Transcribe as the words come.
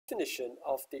definition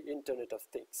of the Internet of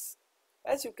Things.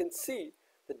 As you can see,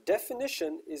 the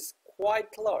definition is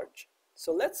quite large.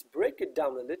 So let's break it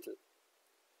down a little.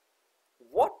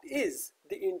 What is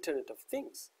the Internet of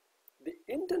Things? The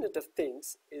Internet of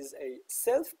Things is a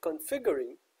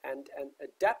self-configuring and an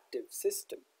adaptive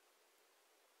system.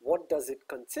 What does it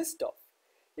consist of?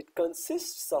 It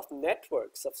consists of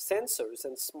networks of sensors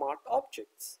and smart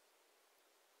objects.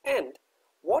 And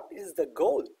what is the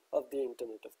goal of the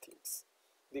Internet of Things?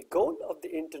 The goal of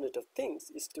the Internet of Things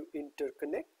is to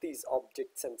interconnect these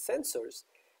objects and sensors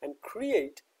and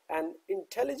create an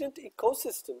intelligent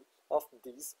ecosystem of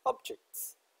these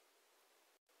objects.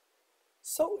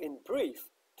 So in brief,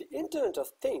 the Internet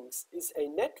of Things is a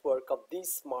network of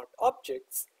these smart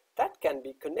objects that can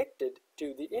be connected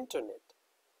to the Internet.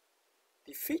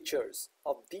 The features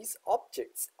of these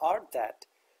objects are that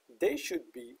they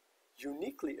should be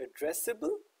uniquely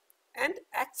addressable and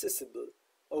accessible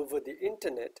over the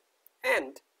Internet,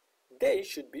 and they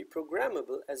should be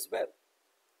programmable as well.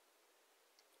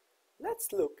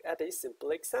 Let's look at a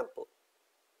simple example.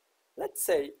 Let's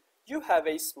say you have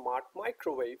a smart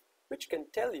microwave which can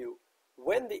tell you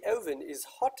when the oven is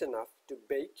hot enough to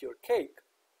bake your cake,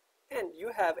 and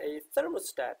you have a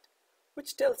thermostat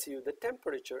which tells you the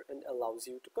temperature and allows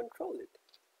you to control it.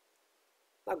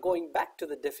 Now, going back to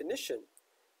the definition,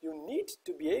 you need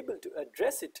to be able to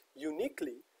address it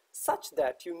uniquely such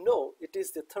that you know it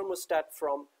is the thermostat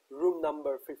from room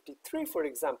number 53, for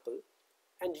example,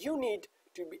 and you need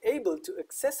to be able to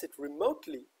access it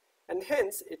remotely, and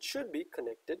hence it should be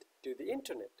connected to the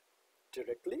Internet,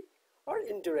 directly or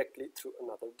indirectly through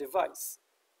another device.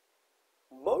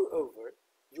 Moreover,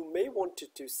 you may want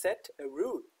to set a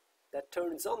rule that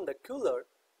turns on the cooler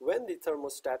when the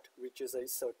thermostat reaches a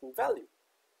certain value.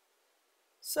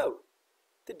 So,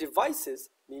 the devices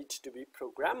need to be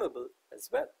programmable as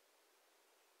well.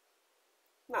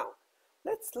 Now,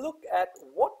 let's look at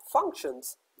what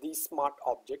functions these smart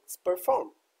objects perform.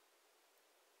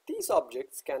 These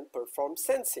objects can perform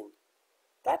sensing.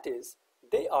 That is,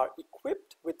 they are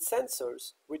equipped with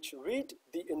sensors which read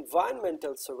the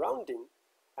environmental surrounding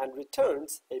and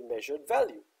returns a measured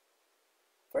value.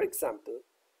 For example,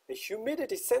 a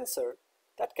humidity sensor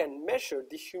that can measure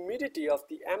the humidity of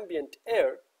the ambient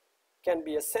air can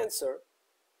be a sensor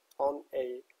on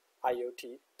a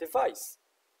IoT device.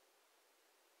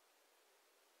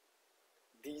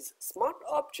 These smart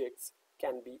objects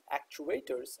can be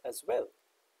actuators as well.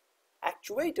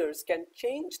 Actuators can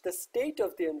change the state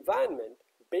of the environment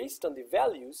based on the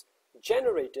values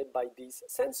generated by these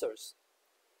sensors.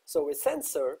 So a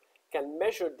sensor can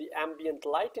measure the ambient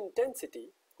light intensity,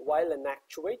 while an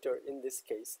actuator, in this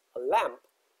case a lamp,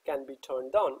 can be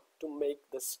turned on to make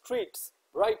the streets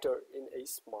brighter in a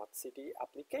smart city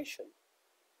application.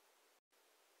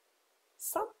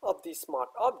 Some of these smart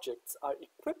objects are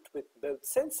equipped with both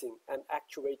sensing and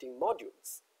actuating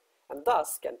modules, and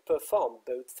thus can perform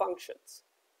both functions.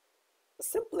 A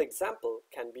simple example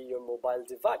can be your mobile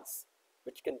device,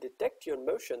 which can detect your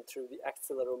motion through the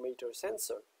accelerometer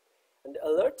sensor and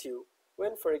alert you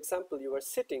when, for example, you are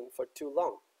sitting for too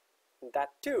long. And that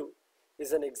too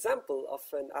is an example of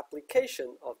an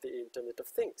application of the Internet of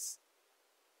Things.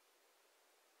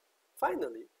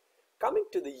 Finally, coming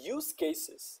to the use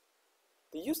cases.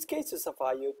 The use cases of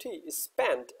IoT is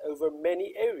spanned over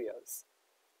many areas.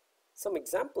 Some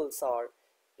examples are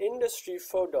Industry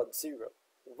 4.0,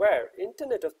 where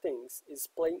Internet of Things is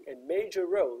playing a major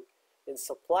role in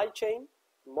supply chain,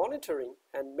 monitoring,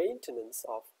 and maintenance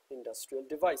of industrial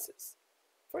devices.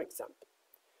 For example,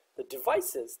 the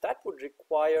devices that would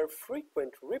require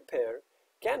frequent repair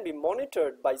can be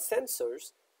monitored by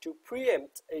sensors to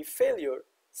preempt a failure,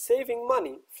 saving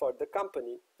money for the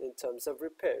company in terms of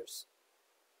repairs.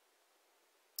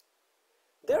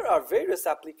 There are various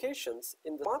applications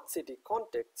in the smart city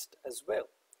context as well,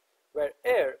 where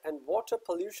air and water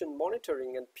pollution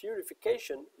monitoring and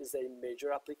purification is a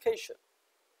major application,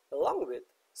 along with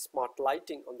smart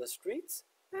lighting on the streets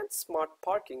and smart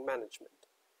parking management.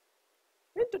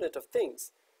 Internet of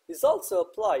Things is also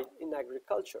applied in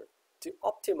agriculture to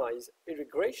optimize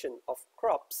irrigation of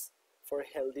crops for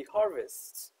healthy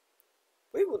harvests.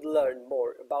 We would learn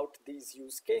more about these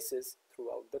use cases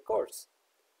throughout the course.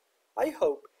 I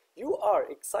hope you are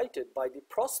excited by the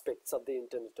prospects of the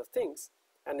Internet of Things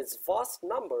and its vast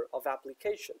number of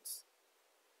applications.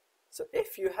 So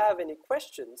if you have any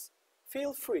questions,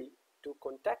 feel free to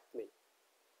contact me.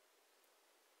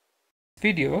 This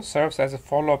video serves as a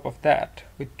follow-up of that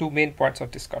with two main points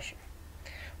of discussion.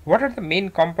 What are the main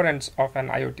components of an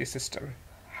IoT system?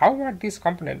 How are these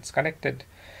components connected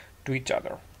to each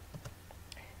other?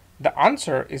 The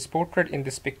answer is portrayed in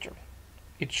this picture.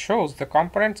 it shows the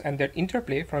components and their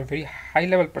interplay from a very high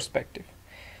level perspective.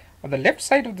 On the left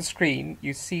side of the screen,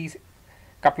 you see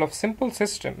a couple of simple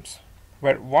systems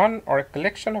where one or a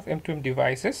collection of M2M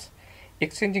devices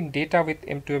exchanging data with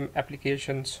M2M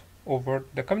applications over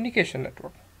the communication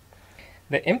network.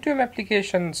 The M2M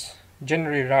applications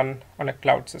generally run on a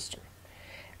cloud system.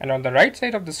 And on the right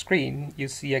side of the screen, you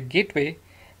see a gateway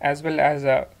as well as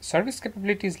a service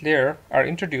capabilities layer are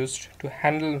introduced to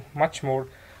handle much more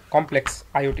complex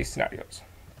IoT scenarios.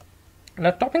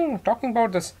 Now talking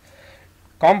about this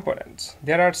components,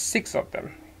 there are 6 of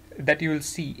them that you will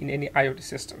see in any IoT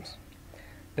systems.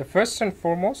 The first and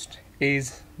foremost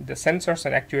is the sensors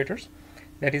and actuators,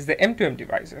 that is the M2M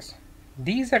devices.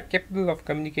 These are capable of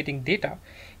communicating data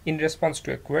in response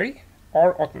to a query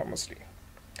or autonomously.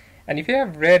 And if you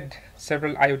have read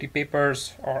several IoT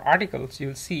papers or articles, you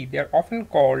will see they are often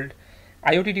called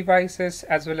IoT devices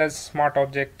as well as smart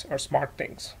objects or smart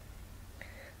things.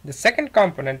 The second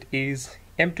component is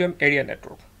M2M area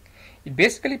network. It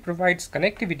basically provides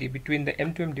connectivity between the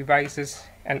M2M devices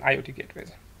and IoT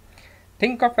gateways.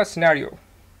 Think of a scenario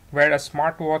where a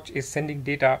smartwatch is sending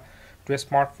data to a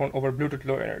smartphone over Bluetooth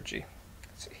Low Energy.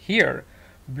 So here,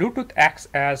 Bluetooth acts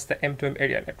as the M2M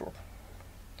area network.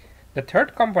 The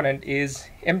third component is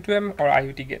M2M or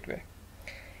IoT gateway.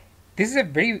 This is a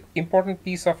very important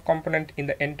piece of component in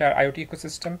the entire IoT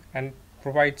ecosystem and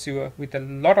provides you with a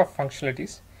lot of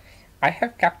functionalities. I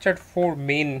have captured 4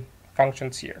 main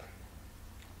functions here.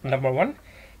 Number 1,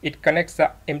 it connects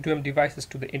the M2M devices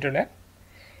to the internet.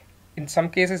 In some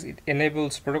cases, it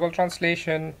enables protocol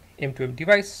translation, M2M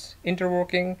device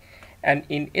interworking, and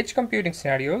in edge computing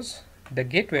scenarios, the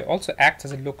gateway also acts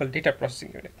as a local data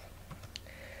processing unit.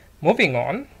 Moving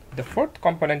on, the fourth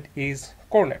component is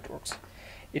core networks.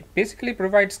 It basically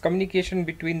provides communication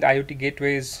between the IoT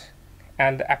gateways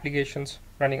and the applications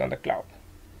running on the cloud.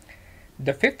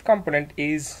 The fifth component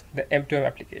is the M2M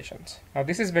applications. Now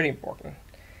this is very important.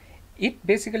 It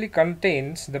basically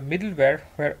contains the middleware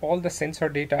where all the sensor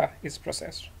data is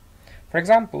processed. For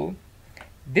example,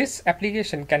 this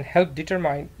application can help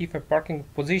determine if a parking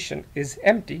position is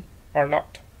empty or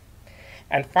not.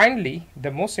 And finally, the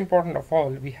most important of all,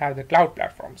 we have the cloud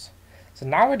platforms. So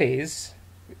nowadays,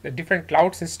 the different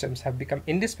cloud systems have become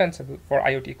indispensable for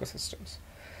IoT ecosystems.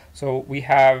 So we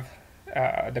have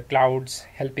the clouds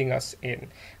helping us in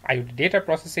IoT data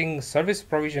processing, service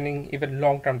provisioning, even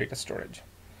long-term data storage.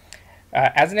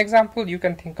 As an example, you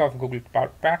can think of Google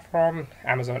Cloud Platform,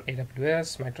 Amazon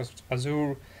AWS, Microsoft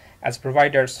Azure as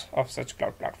providers of such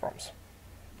cloud platforms.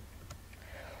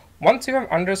 Once you have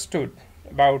understood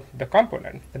about the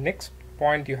component, the next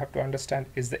point you have to understand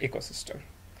is the ecosystem.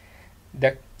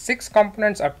 The 6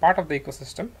 components are part of the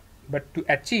ecosystem, but to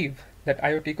achieve that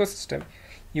IoT ecosystem,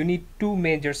 you need 2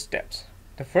 major steps.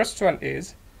 The first one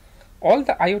is all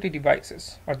the IoT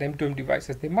devices or the M2M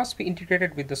devices, they must be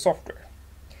integrated with the software.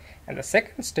 And the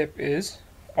second step is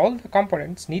all the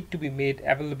components need to be made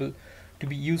available to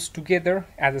be used together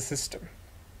as a system.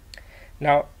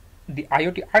 Now, the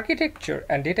IoT architecture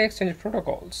and data exchange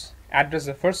protocols address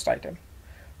the first item,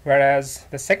 whereas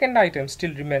the second item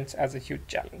still remains as a huge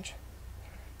challenge.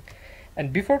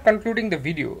 And before concluding the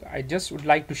video, I just would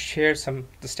like to share some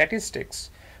the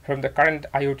statistics from the current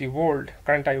IoT world,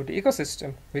 current IoT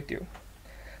ecosystem with you.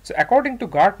 So according to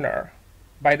Gartner,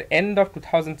 by the end of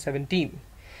 2017,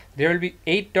 there will be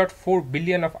 8.4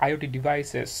 billion of IoT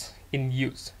devices in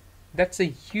use. That's a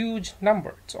huge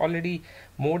number. It's already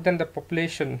more than the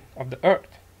population of the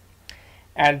Earth.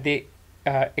 And they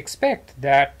expect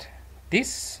that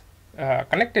these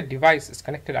connected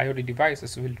IoT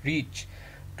devices will reach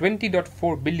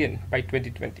 20.4 billion by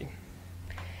 2020.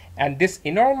 And this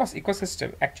enormous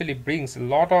ecosystem actually brings a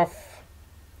lot of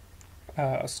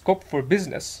scope for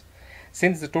business,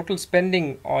 since the total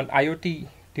spending on IoT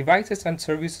devices and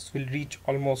services will reach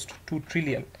almost 2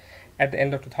 trillion at the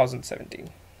end of 2017.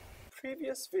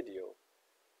 Previous video,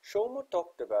 Shomo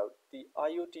talked about the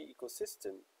IoT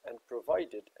ecosystem and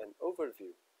provided an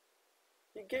overview.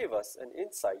 He gave us an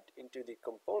insight into the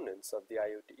components of the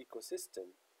IoT ecosystem,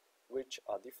 which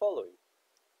are the following: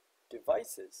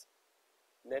 devices,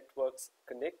 networks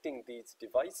connecting these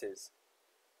devices,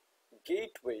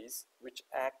 gateways which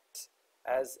act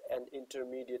as an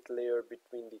intermediate layer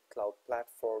between the cloud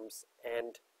platforms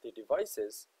and the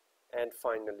devices, and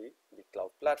finally the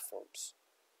cloud platforms.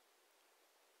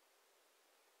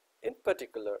 In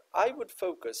particular, I would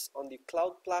focus on the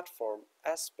cloud platform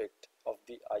aspect of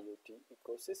the IoT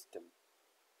ecosystem.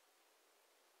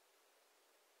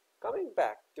 Coming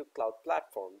back to cloud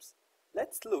platforms,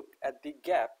 let's look at the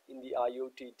gap in the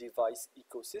IoT device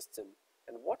ecosystem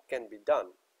and what can be done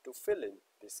to fill in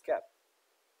this gap.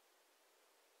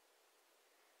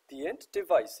 The end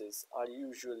devices are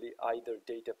usually either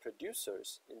data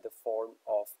producers in the form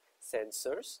of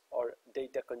sensors or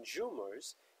data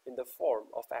consumers in the form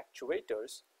of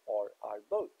actuators, or are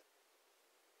both.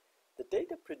 The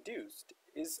data produced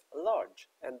is large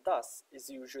and thus is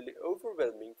usually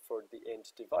overwhelming for the end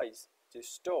device to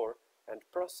store and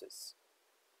process.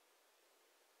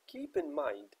 Keep in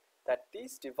mind that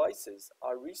these devices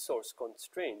are resource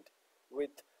constrained,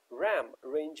 with RAM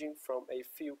ranging from a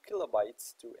few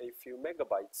kilobytes to a few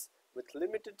megabytes, with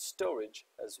limited storage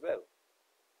as well.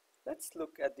 Let's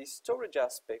look at the storage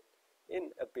aspect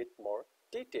in a bit more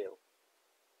detail.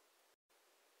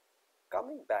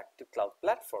 Coming back to cloud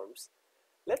platforms,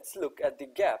 let's look at the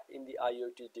gap in the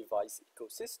IoT device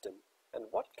ecosystem and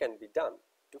what can be done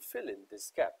to fill in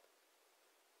this gap.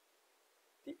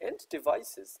 The end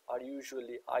devices are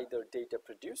usually either data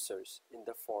producers in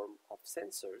the form of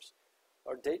sensors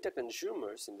or data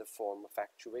consumers in the form of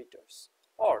actuators,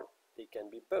 or they can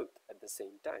be both at the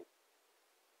same time.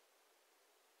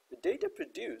 The data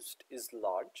produced is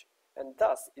large and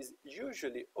thus is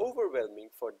usually overwhelming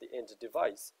for the end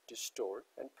device to store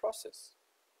and process.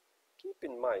 Keep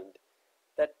in mind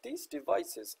that these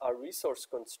devices are resource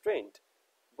constrained,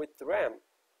 with RAM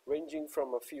ranging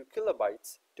from a few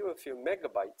kilobytes to a few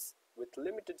megabytes, with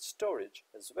limited storage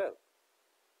as well.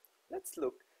 Let's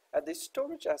look at the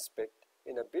storage aspect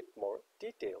in a bit more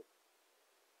detail.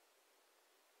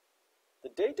 The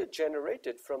data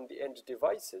generated from the end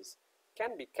devices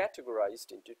can be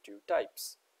categorized into two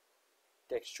types: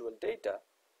 textual data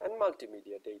and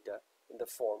multimedia data in the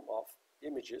form of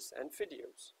images and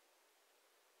videos.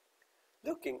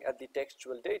 Looking at the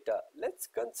textual data, let's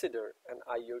consider an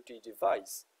IoT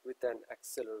device with an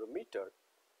accelerometer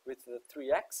with the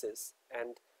 3-axis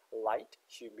and light,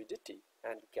 humidity,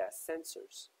 and gas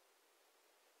sensors.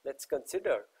 Let's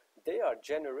consider they are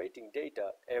generating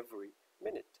data every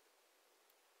minute.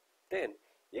 Then,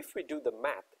 if we do the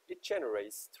math, it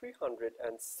generates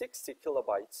 360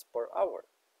 kilobytes per hour.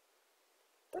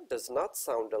 That does not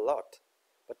sound a lot,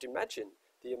 but imagine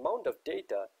the amount of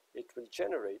data it will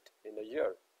generate in a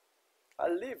year.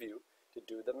 I'll leave you to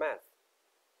do the math.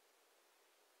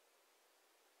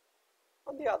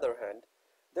 On the other hand,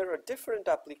 there are different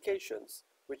applications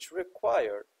which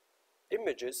require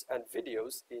images and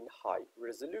videos in high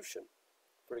resolution.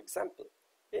 For example,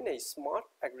 in a smart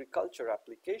agriculture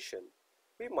application,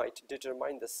 we might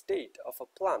determine the state of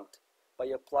a plant by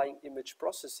applying image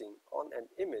processing on an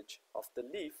image of the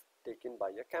leaf taken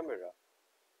by a camera.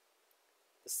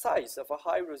 The size of a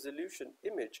high-resolution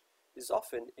image is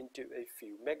often into a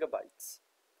few megabytes.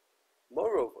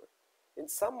 Moreover, in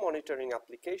some monitoring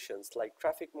applications like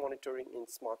traffic monitoring in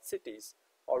smart cities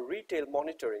or retail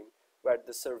monitoring where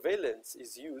the surveillance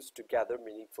is used to gather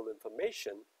meaningful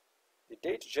information, the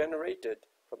data generated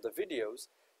from the videos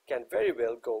can very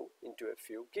well go into a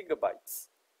few gigabytes.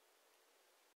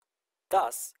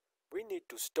 Thus, we need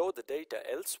to store the data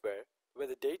elsewhere where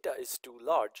the data is too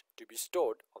large to be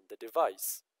stored on the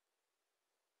device.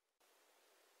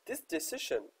 This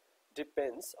decision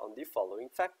depends on the following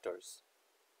factors.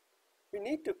 We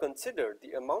need to consider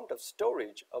the amount of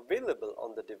storage available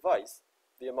on the device,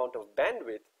 the amount of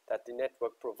bandwidth that the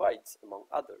network provides, among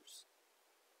others.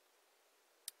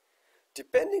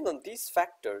 Depending on these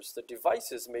factors, the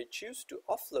devices may choose to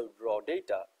offload raw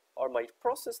data or might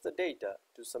process the data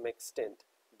to some extent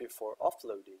before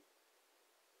offloading.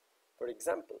 For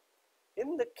example,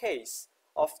 in the case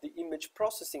of the image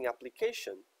processing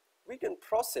application, we can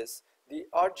process the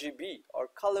RGB or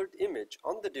colored image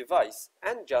on the device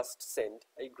and just send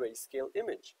a grayscale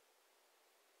image.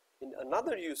 In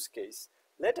another use case,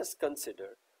 let us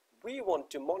consider we want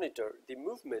to monitor the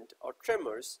movement or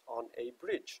tremors on a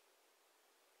bridge.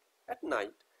 At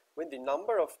night, when the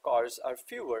number of cars are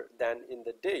fewer than in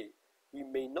the day, we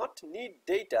may not need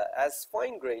data as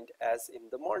fine-grained as in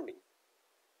the morning.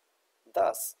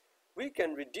 Thus, we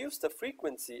can reduce the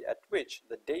frequency at which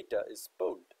the data is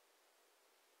pulled.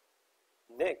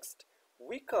 Next,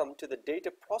 we come to the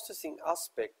data processing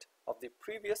aspect of the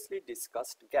previously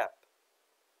discussed gap.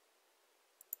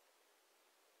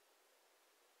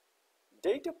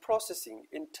 Data processing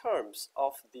in terms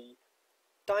of the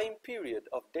time period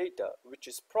of data which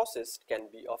is processed can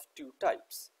be of two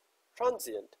types: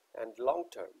 transient and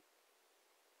long-term.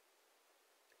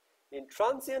 In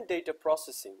transient data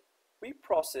processing, we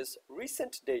process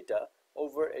recent data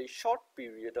over a short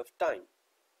period of time.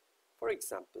 For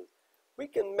example, we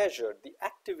can measure the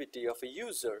activity of a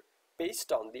user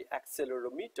based on the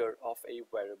accelerometer of a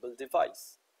wearable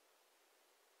device.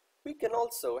 We can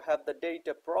also have the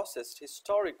data processed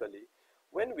historically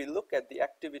when we look at the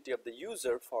activity of the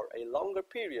user for a longer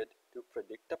period to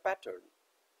predict a pattern.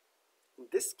 In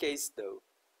this case though,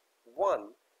 1.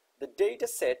 The data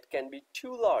set can be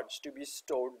too large to be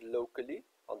stored locally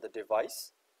on the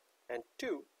device, and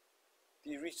 2.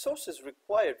 The resources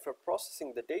required for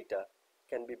processing the data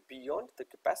can be beyond the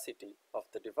capacity of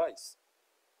the device.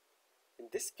 In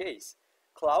this case,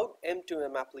 cloud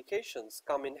M2M applications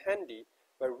come in handy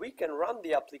where we can run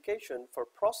the application for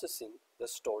processing the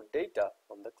stored data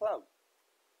on the cloud.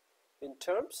 In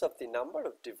terms of the number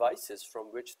of devices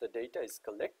from which the data is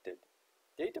collected,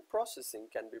 data processing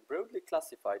can be broadly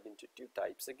classified into two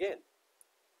types again.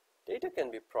 Data can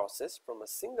be processed from a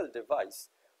single device,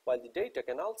 while the data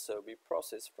can also be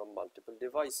processed from multiple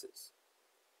devices.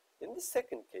 In the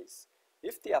second case,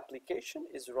 if the application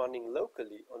is running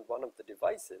locally on one of the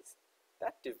devices,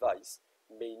 that device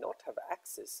may not have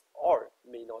access or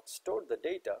may not store the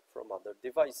data from other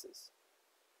devices.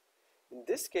 In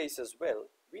this case as well,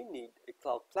 we need a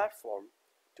cloud platform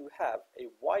to have a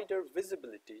wider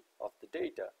visibility of the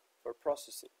data for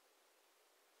processing.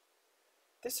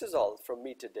 This is all from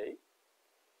me today.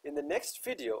 In the next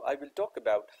video, I will talk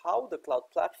about how the cloud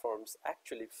platforms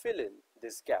actually fill in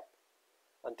this gap.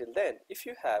 Until then, if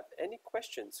you have any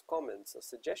questions, comments, or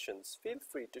suggestions, feel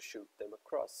free to shoot them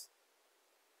across.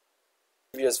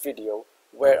 Previous video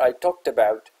where I talked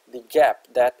about the gap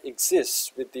that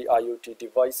exists with the IoT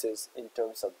devices in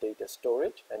terms of data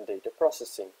storage and data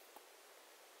processing.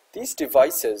 These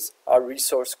devices are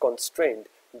resource constrained,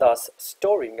 thus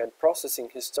storing and processing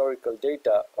historical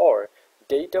data or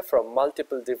data from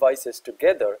multiple devices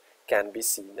together can be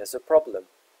seen as a problem.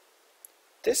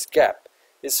 This gap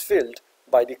is filled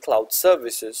by the cloud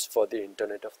services for the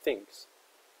Internet of Things.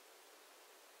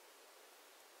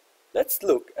 Let's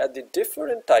look at the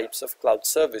different types of cloud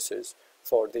services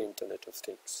for the Internet of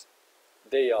Things.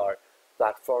 They are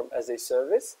Platform as a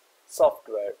Service,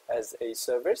 Software as a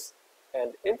Service,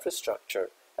 and Infrastructure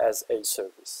as a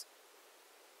Service.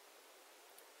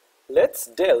 Let's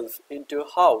delve into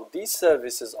how these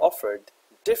services offered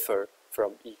differ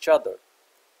from each other.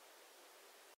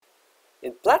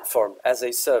 In Platform as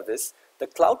a Service, the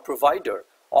cloud provider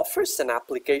offers an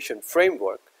application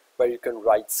framework where you can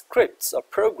write scripts or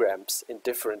programs in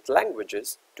different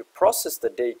languages to process the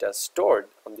data stored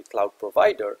on the cloud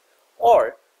provider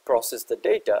or process the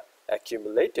data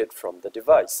accumulated from the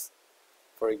device.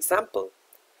 For example,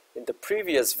 in the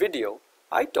previous video,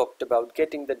 I talked about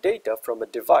getting the data from a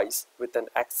device with an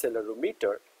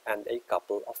accelerometer and a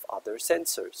couple of other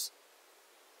sensors.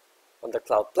 On the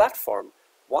cloud platform,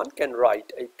 one can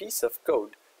write a piece of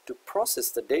code to process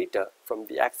the data from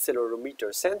the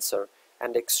accelerometer sensor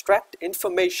and extract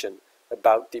information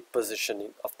about the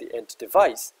positioning of the end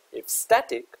device if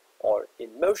static or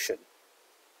in motion.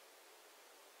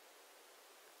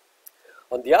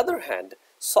 On the other hand,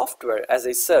 Software as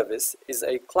a Service is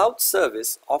a cloud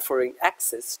service offering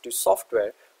access to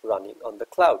software running on the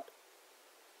cloud.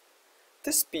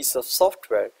 This piece of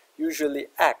software usually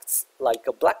acts like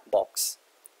a black box.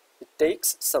 It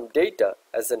takes some data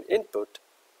as an input,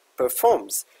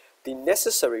 performs the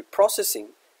necessary processing,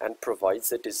 and provides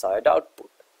the desired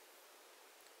output.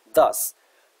 Thus,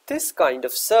 this kind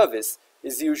of service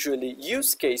is usually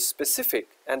use case specific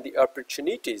and the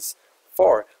opportunities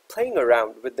for playing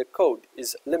around with the code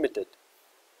is limited.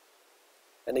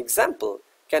 An example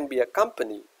can be a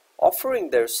company offering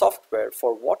their software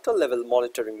for water level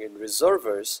monitoring in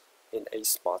reservoirs in a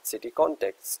smart city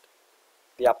context.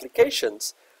 The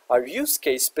applications are use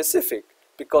case specific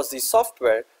because the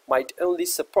software might only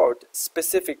support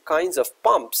specific kinds of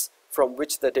pumps from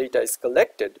which the data is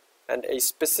collected and a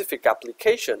specific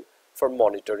application for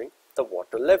monitoring the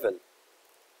water level.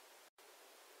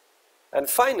 And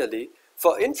finally,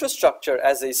 for infrastructure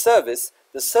as a service,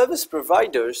 the service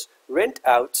providers rent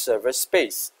out server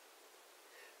space.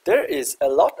 There is a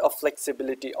lot of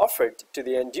flexibility offered to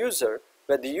the end user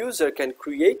where the user can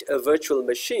create a virtual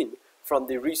machine from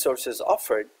the resources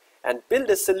offered and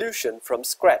build a solution from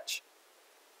scratch.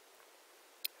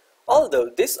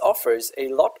 Although this offers a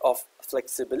lot of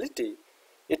flexibility,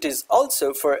 it is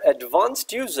also for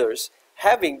advanced users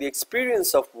having the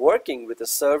experience of working with a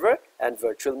server and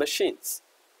virtual machines.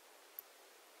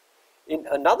 In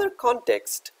another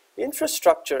context,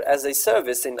 infrastructure as a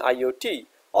service in IoT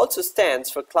also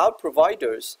stands for cloud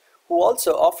providers who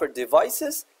also offer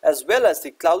devices as well as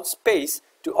the cloud space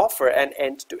to offer an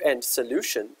end-to-end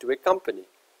solution to a company.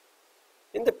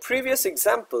 In the previous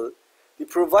example, the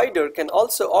provider can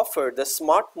also offer the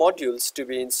smart modules to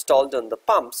be installed on the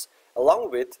pumps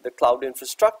along with the cloud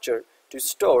infrastructure to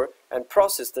store and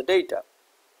process the data.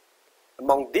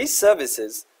 Among these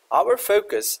services, our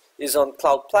focus is on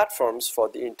cloud platforms for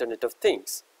the Internet of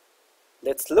Things.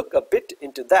 Let's look a bit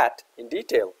into that in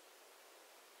detail.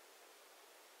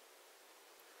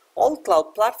 All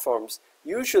cloud platforms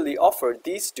usually offer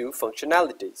these two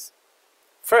functionalities.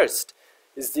 First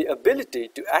is the ability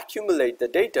to accumulate the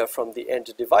data from the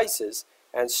end devices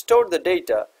and store the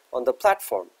data on the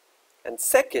platform. And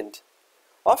second,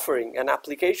 offering an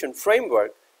application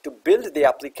framework to build the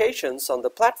applications on the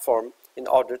platform in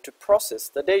order to process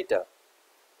the data.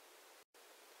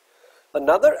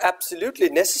 Another absolutely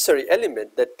necessary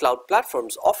element that cloud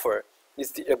platforms offer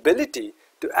is the ability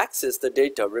to access the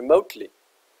data remotely.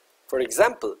 For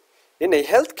example, in a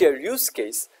healthcare use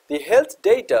case, the health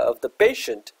data of the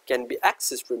patient can be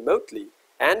accessed remotely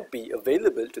and be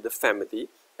available to the family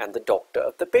and the doctor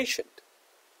of the patient.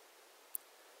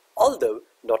 Although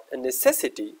not a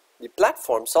necessity, the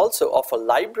platforms also offer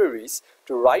libraries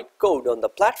to write code on the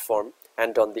platform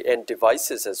and on the end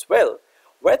devices as well,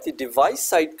 where the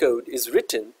device-side code is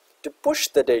written to push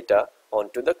the data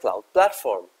onto the cloud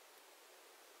platform.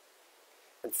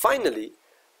 And finally,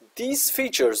 these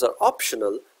features are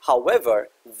optional, however,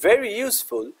 very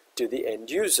useful to the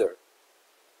end user.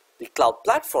 The cloud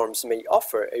platforms may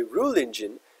offer a rule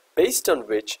engine based on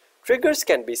which triggers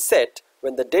can be set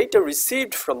when the data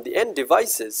received from the end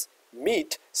devices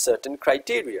meet certain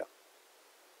criteria.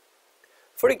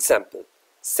 For example,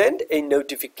 send a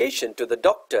notification to the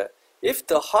doctor if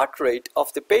the heart rate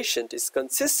of the patient is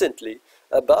consistently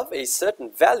above a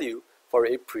certain value for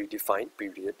a predefined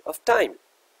period of time.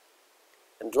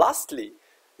 And lastly,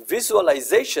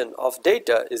 visualization of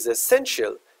data is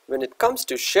essential when it comes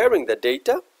to sharing the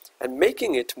data and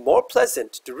making it more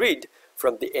pleasant to read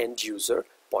from the end user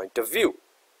point of view.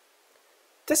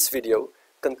 This video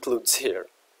concludes here.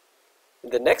 In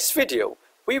the next video,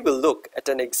 we will look at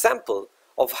an example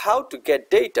of how to get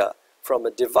data from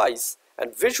a device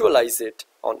and visualize it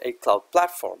on a cloud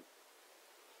platform.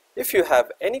 If you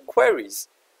have any queries,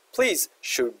 please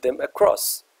shoot them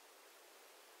across.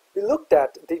 We looked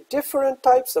at the different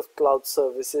types of cloud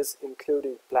services,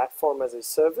 including platform as a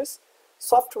service,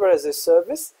 software as a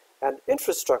service, and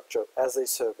infrastructure as a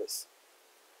service.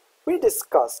 We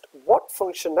discussed what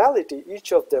functionality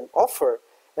each of them offer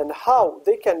and how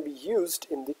they can be used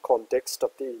in the context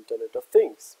of the Internet of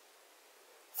Things.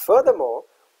 Furthermore,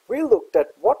 we looked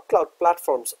at what cloud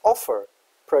platforms offer,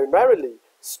 primarily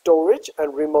storage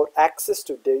and remote access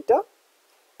to data,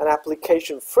 an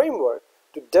application framework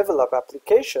to develop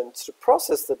applications to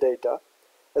process the data,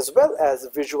 as well as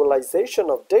visualization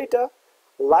of data,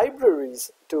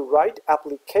 libraries to write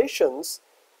applications,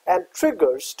 and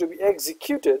triggers to be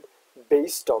executed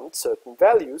based on certain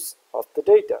values of the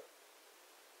data.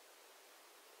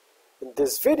 In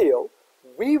this video,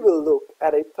 we will look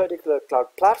at a particular cloud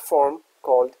platform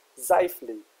called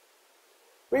Xifly.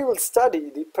 We will study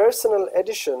the personal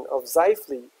edition of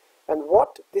Xifly and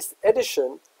what this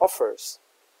edition offers.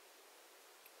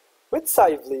 With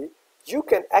Xifly, you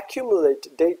can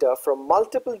accumulate data from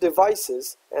multiple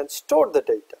devices and store the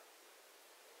data.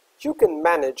 You can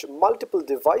manage multiple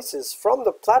devices from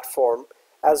the platform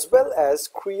as well as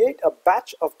create a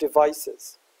batch of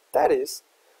devices. That is,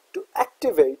 to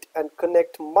activate and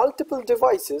connect multiple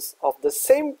devices of the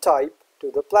same type to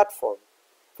the platform.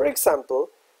 For example,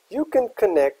 you can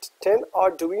connect 10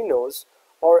 Arduinos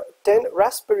or 10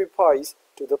 Raspberry Pis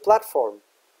to the platform.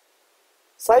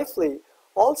 Xifly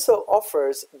also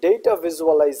offers data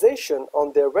visualization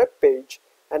on their web page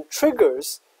and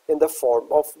triggers in the form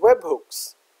of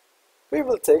webhooks. We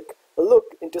will take a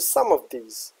look into some of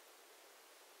these.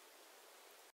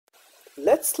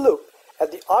 Let's look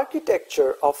at the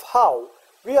architecture of how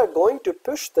we are going to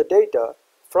push the data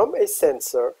from a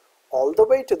sensor all the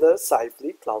way to the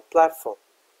Xifly cloud platform.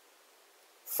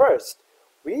 First,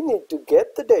 we need to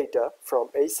get the data from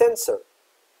a sensor.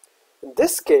 In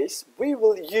this case, we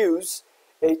will use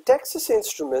a Texas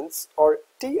Instruments or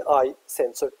TI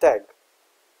sensor tag.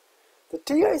 The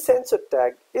TI sensor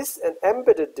tag is an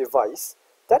embedded device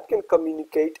that can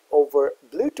communicate over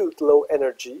Bluetooth Low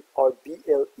Energy or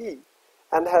BLE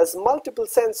and has multiple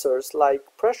sensors like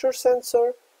pressure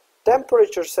sensor,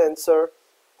 temperature sensor,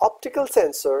 optical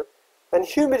sensor, and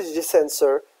humidity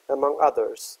sensor, among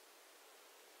others.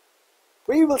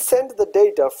 We will send the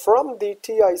data from the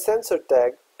TI sensor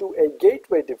tag to a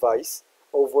gateway device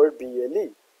over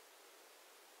BLE.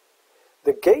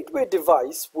 The gateway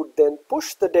device would then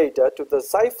push the data to the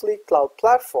Xifly cloud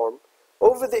platform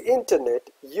over the internet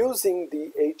using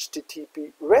the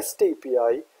HTTP REST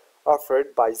API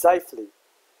offered by Xifly.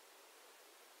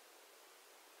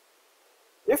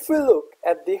 If we look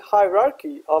at the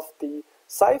hierarchy of the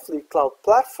Xifly cloud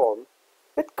platform,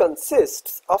 it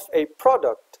consists of a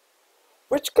product,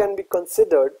 which can be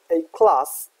considered a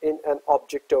class in an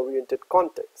object-oriented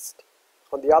context.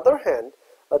 On the other hand,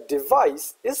 a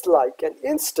device is like an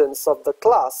instance of the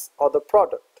class or the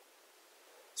product.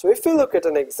 So if we look at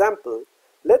an example,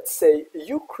 let's say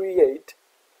you create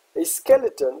a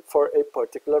skeleton for a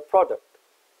particular product,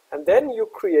 and then you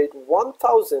create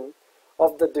 1000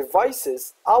 of the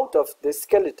devices out of this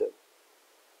skeleton.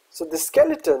 So the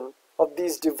skeleton of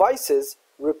these devices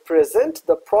represent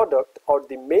the product or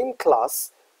the main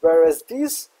class, whereas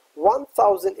these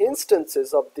 1000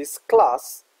 instances of this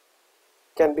class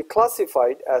can be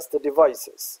classified as the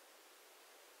devices.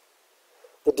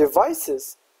 The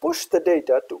devices push the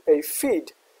data to a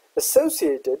feed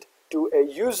associated to a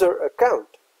user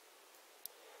account.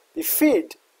 The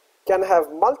feed can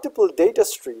have multiple data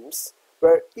streams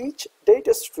where each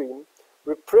data stream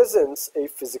represents a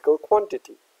physical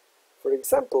quantity. For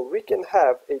example, we can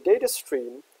have a data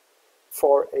stream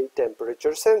for a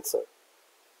temperature sensor.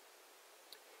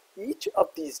 Each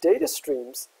of these data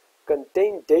streams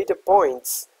contain data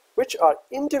points which are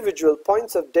individual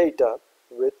points of data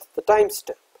with the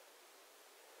timestamp.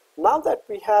 Now that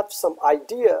we have some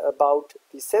idea about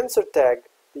the sensor tag,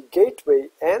 the gateway,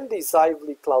 and the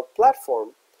Xively Cloud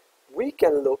Platform, we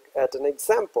can look at an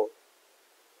example.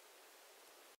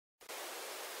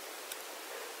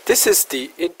 This is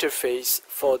the interface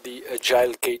for the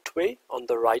Agile Gateway on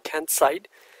the right hand side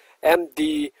and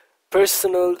the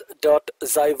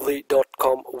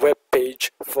personal.xively.com web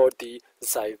page for the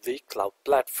Xively Cloud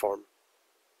Platform.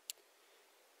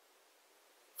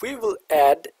 We will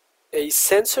add a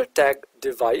sensor tag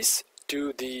device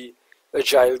to the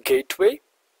Agile Gateway.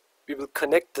 We will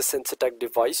connect the sensor tag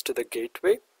device to the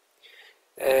gateway,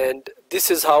 and this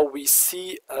is how we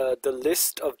see the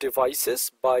list of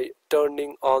devices by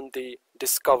turning on the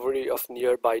discovery of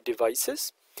nearby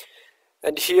devices.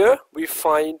 And here we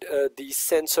find the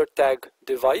sensor tag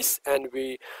device and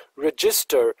we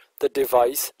register the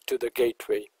device to the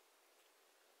gateway.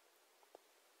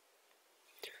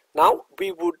 Now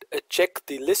we would check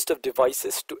the list of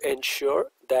devices to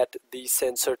ensure that the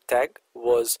sensor tag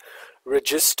was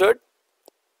registered.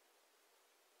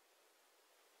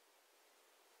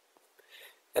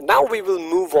 And now we will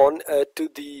move on to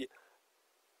the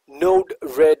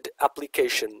Node-RED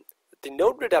application. The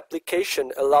Node-RED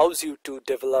application allows you to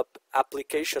develop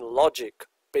application logic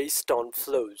based on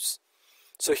flows.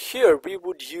 So here we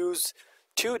would use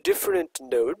two different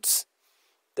nodes.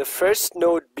 The first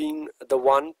node being the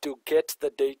one to get the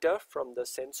data from the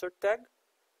sensor tag.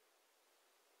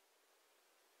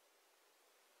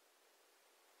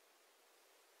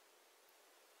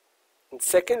 And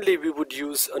secondly, we would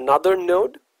use another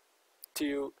node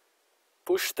to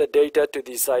push the data to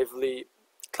the Xively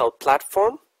Cloud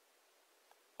Platform.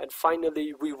 And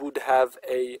finally, we would have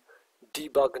a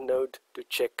debug node to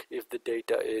check if the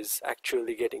data is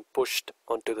actually getting pushed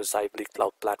onto the Xively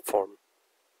Cloud Platform.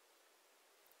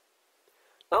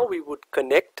 Now we would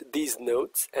connect these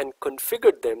nodes and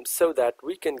configure them so that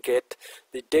we can get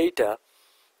the data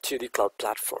to the cloud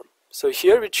platform. So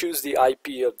here we choose the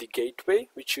IP of the gateway,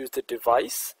 we choose the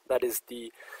device, that is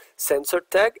the sensor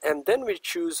tag, and then we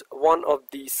choose one of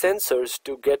the sensors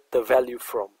to get the value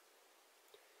from.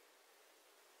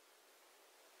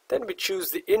 Then we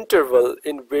choose the interval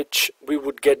in which we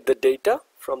would get the data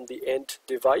from the end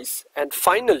device, and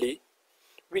finally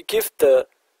we give the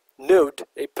node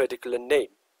a particular name.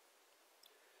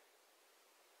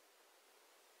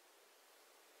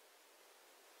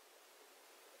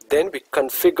 Then we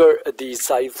configure the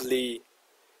Xively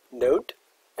node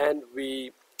and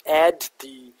we add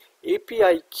the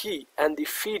API key and the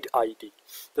feed ID.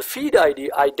 The feed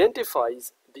ID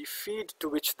identifies the feed to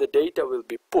which the data will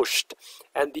be pushed,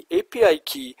 and the API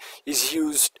key is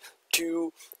used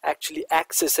to actually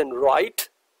access and write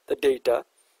the data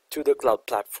to the cloud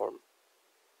platform.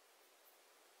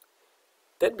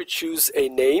 Then we choose a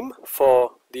name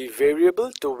for the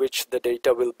variable to which the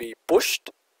data will be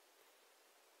pushed.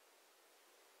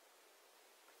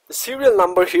 The serial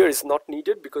number here is not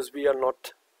needed because we are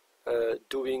not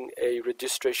doing a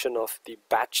registration of the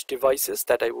batch devices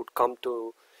that I would come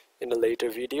to in a later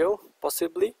video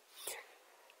possibly.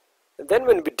 And then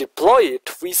when we deploy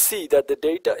it, we see that the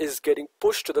data is getting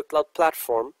pushed to the cloud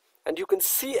platform, and you can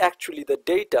see actually the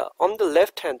data on the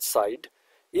left hand side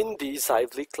in the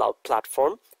Xively Cloud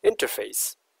Platform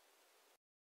interface.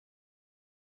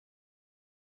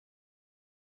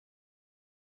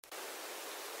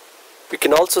 We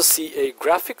can also see a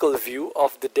graphical view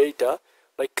of the data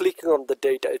by clicking on the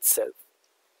data itself.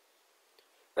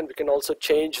 And we can also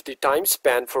change the time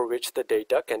span for which the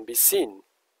data can be seen.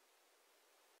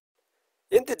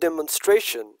 In the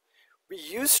demonstration, we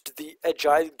used the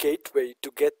Agile Gateway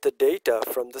to get the data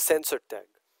from the sensor tag.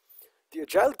 The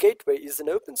Agile Gateway is an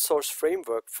open source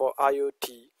framework for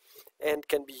IoT and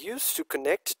can be used to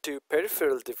connect to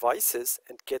peripheral devices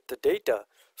and get the data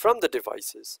from the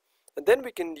devices. And then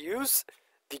we can use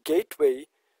the gateway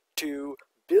to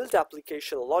build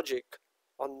application logic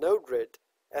on Node-RED,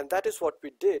 and that is what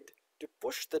we did to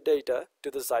push the data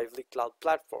to the Xively Cloud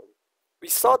Platform. We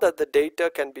saw that the data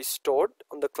can be stored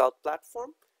on the cloud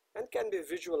platform and can be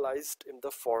visualized in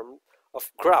the form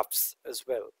of graphs as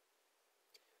well.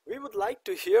 We would like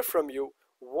to hear from you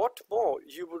what more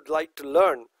you would like to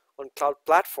learn on cloud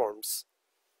platforms.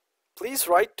 Please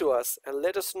write to us and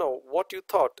let us know what you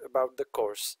thought about the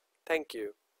course. Thank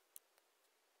you.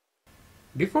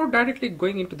 Before directly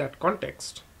going into that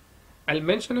context, I'll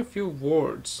mention a few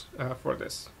words for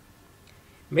this.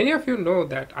 Many of you know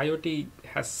that IoT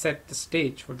has set the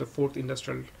stage for the fourth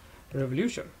industrial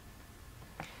revolution.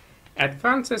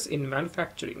 Advances in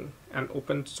manufacturing and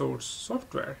open source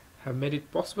software have made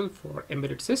it possible for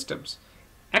embedded systems,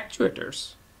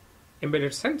 actuators,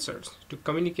 embedded sensors to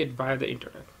communicate via the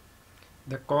internet.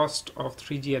 The cost of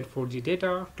 3G and 4G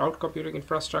data, cloud computing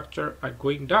infrastructure are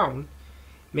going down,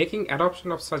 making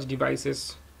adoption of such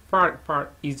devices far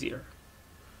easier.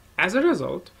 As a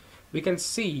result, we can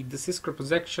see the Cisco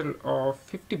projection of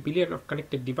 50 billion of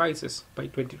connected devices by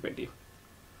 2020.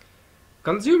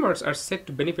 Consumers are set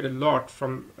to benefit a lot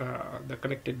from the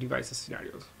connected devices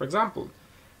scenarios. For example,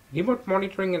 remote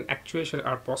monitoring and actuation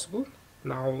are possible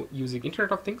now using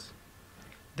Internet of Things.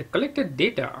 The collected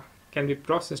data can be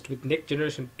processed with next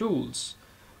generation tools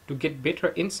to get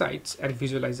better insights and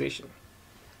visualization.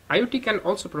 IoT can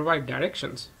also provide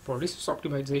directions for resource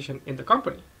optimization in the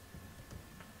company.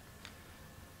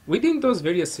 Within those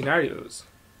various scenarios,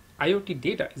 IoT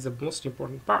data is the most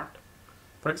important part.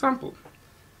 For example,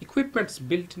 equipment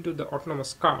built into the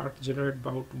autonomous car generate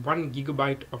about 1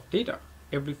 gigabyte of data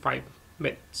every 5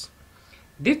 minutes.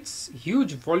 This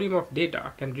huge volume of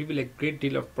data can reveal a great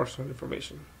deal of personal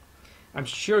information. I'm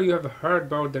sure you have heard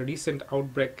about the recent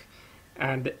outbreak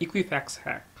and the Equifax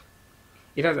hack.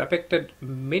 It has affected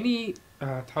many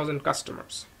thousand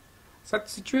customers. Such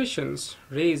situations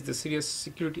raise the serious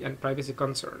security and privacy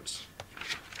concerns.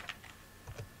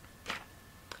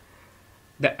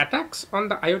 The attacks on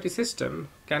the IoT system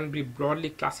can be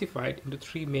broadly classified into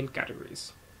three main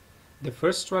categories. The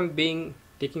first one being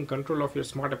taking control of your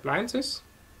smart appliances.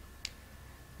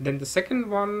 Then the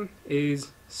second one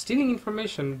is stealing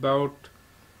information about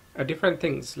different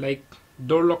things like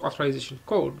door lock authorization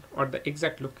code or the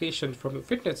exact location from your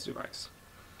fitness device.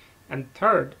 And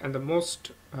third, and the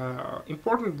most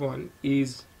important one,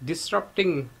 is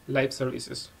disrupting live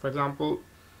services. For example,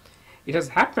 it has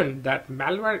happened that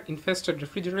malware-infested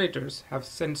refrigerators have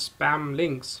sent spam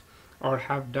links or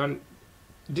have done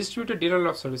distributed denial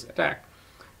of service attack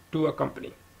to a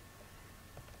company.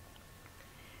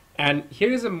 And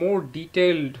here is a more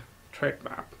detailed threat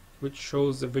map which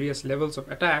shows the various levels of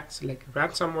attacks like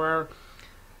ransomware,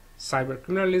 cyber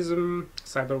criminalism,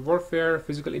 cyber warfare,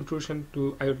 physical intrusion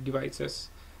to IoT devices,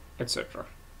 etc.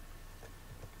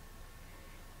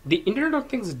 The Internet of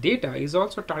Things data is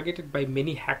also targeted by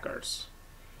many hackers,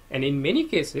 and in many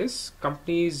cases,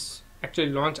 companies actually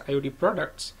launch IoT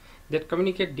products that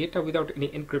communicate data without any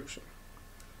encryption.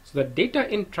 So the data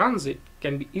in transit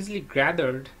can be easily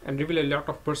gathered and reveal a lot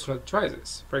of personal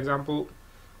choices. For example,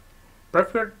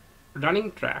 preferred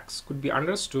running tracks could be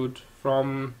understood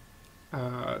from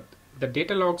the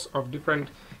data logs of different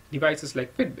devices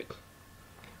like Fitbit.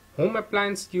 Home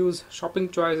appliance use shopping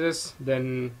choices,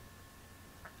 then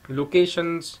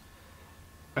locations,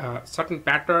 certain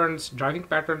patterns, driving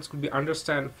patterns could be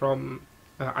understood from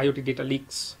IoT data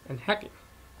leaks and hacking.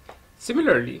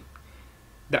 Similarly,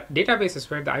 the databases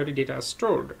where the IoT data is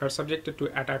stored are subjected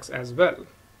to attacks as well.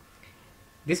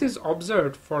 This is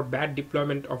observed for bad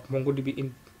deployment of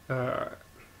MongoDB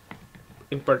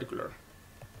in particular.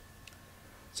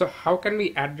 So how can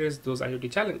we address those IoT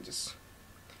challenges?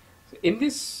 So in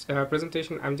this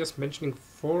presentation, I'm just mentioning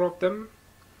 4 of them.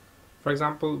 For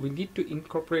example, we need to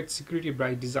incorporate security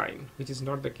by design, which is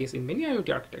not the case in many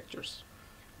IoT architectures.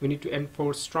 We need to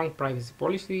enforce strong privacy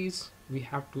policies. We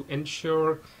have to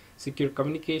ensure secure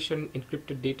communication,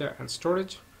 encrypted data and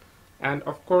storage, and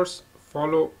of course,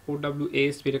 follow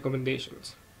OWASP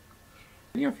recommendations.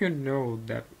 Many of you know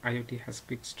that IoT has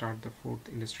kickstarted the fourth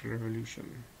industrial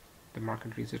revolution. The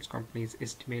market research companies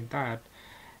estimate that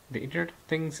the Internet of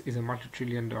Things is a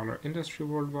multi-trillion-dollar industry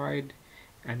worldwide,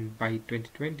 and by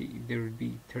 2020 there will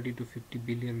be 30 to 50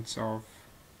 billions of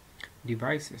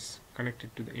devices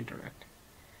connected to the internet.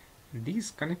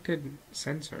 These connected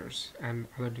sensors and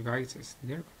other devices,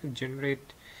 they're going to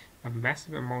generate a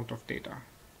massive amount of data.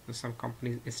 So some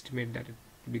companies estimate that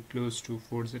to be close to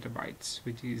 4 zettabytes,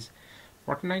 which is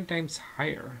 49 times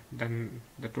higher than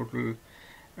the total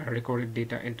recorded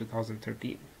data in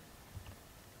 2013.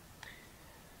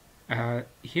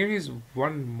 Here is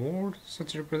one more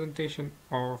such representation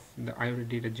of the IoT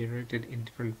data generated in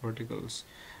different verticals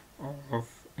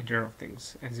of Internet of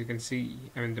Things. As you can see,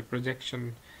 the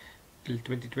projection till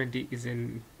 2020 is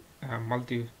in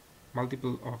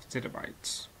multiple of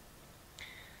zettabytes.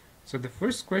 So the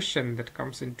first question that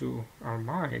comes into our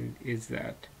mind is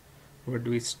that where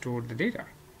do we store the data?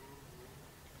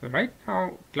 So right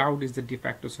now, cloud is the de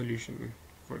facto solution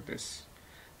for this.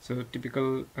 So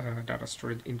typical data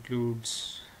storage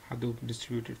includes Hadoop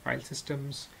distributed file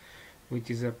systems, which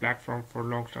is a platform for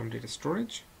long-term data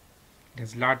storage. It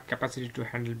has large capacity to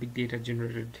handle big data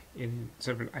generated in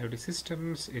several IoT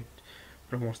systems. It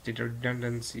promotes data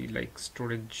redundancy, like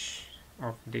storage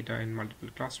of data in multiple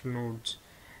cluster nodes.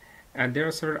 And there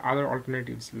are several other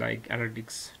alternatives like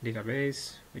analytics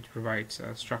database, which provides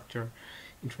a structured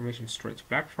information storage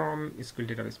platform, SQL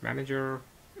database manager,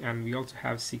 and we also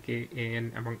have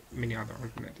CKAN among many other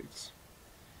alternatives.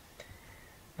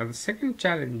 Now the second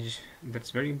challenge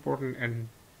that's very important and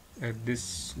at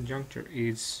this juncture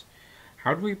is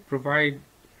how do we provide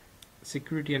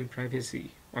security and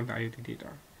privacy on the IoT data?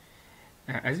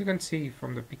 As you can see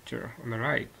from the picture on the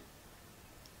right,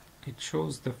 it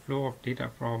shows the flow of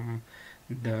data from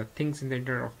the things in the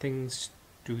Internet of Things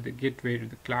to the gateway to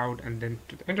the cloud and then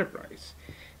to the enterprise.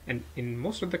 And in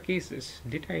most of the cases,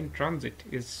 data in transit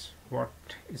is what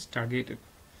is targeted.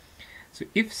 So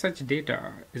if such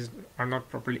data are not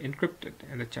properly encrypted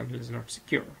and the channel is not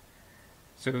secure,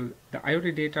 so the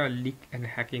IoT data leak and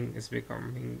hacking is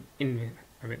becoming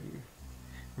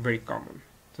very common.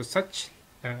 So such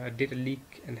data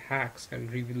leak and hacks can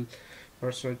reveal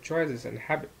personal choices and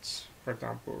habits. For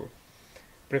example,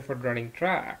 preferred running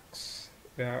tracks,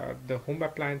 the home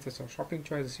appliances or shopping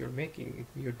choices you're making,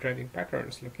 your driving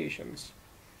patterns, locations.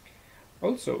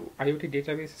 Also, IoT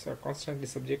databases are constantly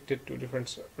subjected to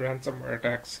different ransomware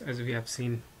attacks, as we have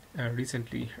seen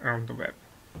recently around the web.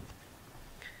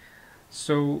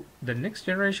 So the next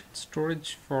generation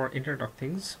storage for Internet of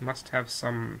Things must have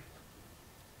some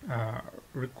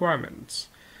requirements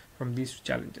from these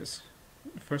challenges.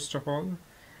 First of all,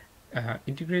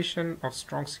 integration of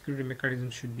strong security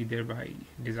mechanisms should be there by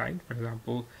design. For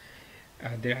example,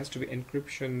 there has to be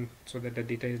encryption so that the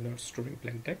data is not stored in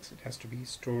plain text. It has to be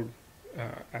stored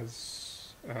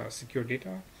as secure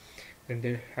data. Then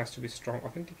there has to be strong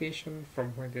authentication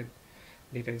from where the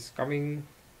data is coming.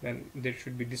 Then there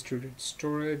should be distributed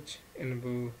storage,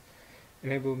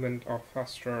 enablement of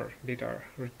faster data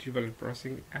retrieval and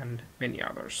processing, and many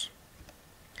others.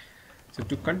 So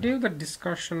to continue the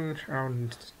discussion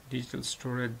around digital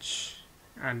storage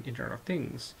and Internet of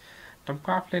Things, Tom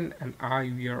Coughlin and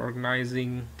we are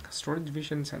organizing Storage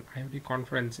Visions and IoT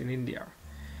conference in India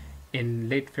in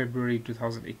late February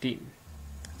 2018.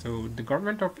 So the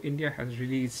government of India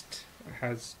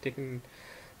has taken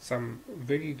some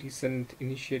very recent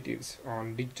initiatives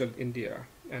on Digital India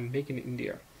and Make in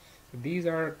India. These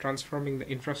are transforming the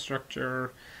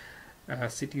infrastructure,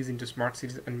 cities into smart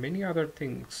cities, and many other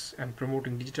things, and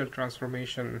promoting digital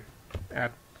transformation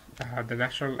at the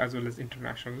national as well as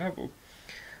international level.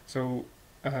 So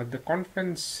the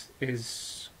conference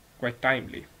is quite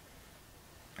timely.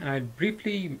 And I'll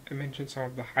briefly mention some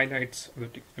of the highlights of the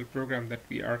technical program that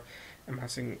we are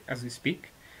amassing as we speak.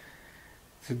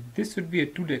 So this would be a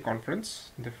 2-day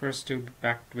conference. The first day will be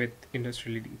packed with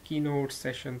industry-leading keynotes,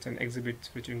 sessions, and exhibits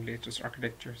featuring latest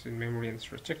architectures in memory and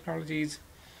storage technologies.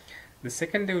 The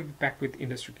second day will be packed with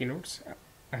industry keynotes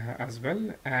as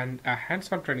well, and a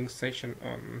hands-on training session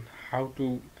on how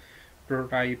to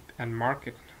prototype and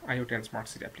market IoT and smart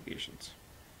city applications.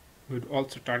 We would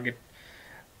also target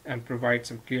and provide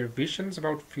some clear visions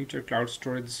about future cloud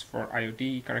storage for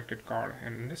IoT, connected car,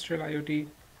 and industrial IoT.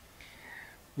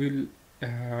 We'll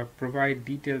provide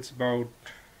details about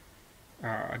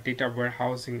data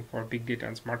warehousing for big data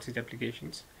and smart city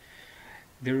applications.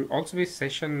 There will also be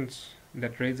sessions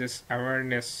that raises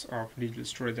awareness of digital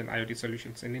storage and IoT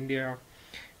solutions in India,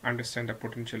 understand the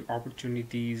potential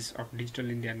opportunities of Digital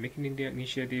India and Make in India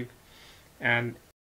initiative, and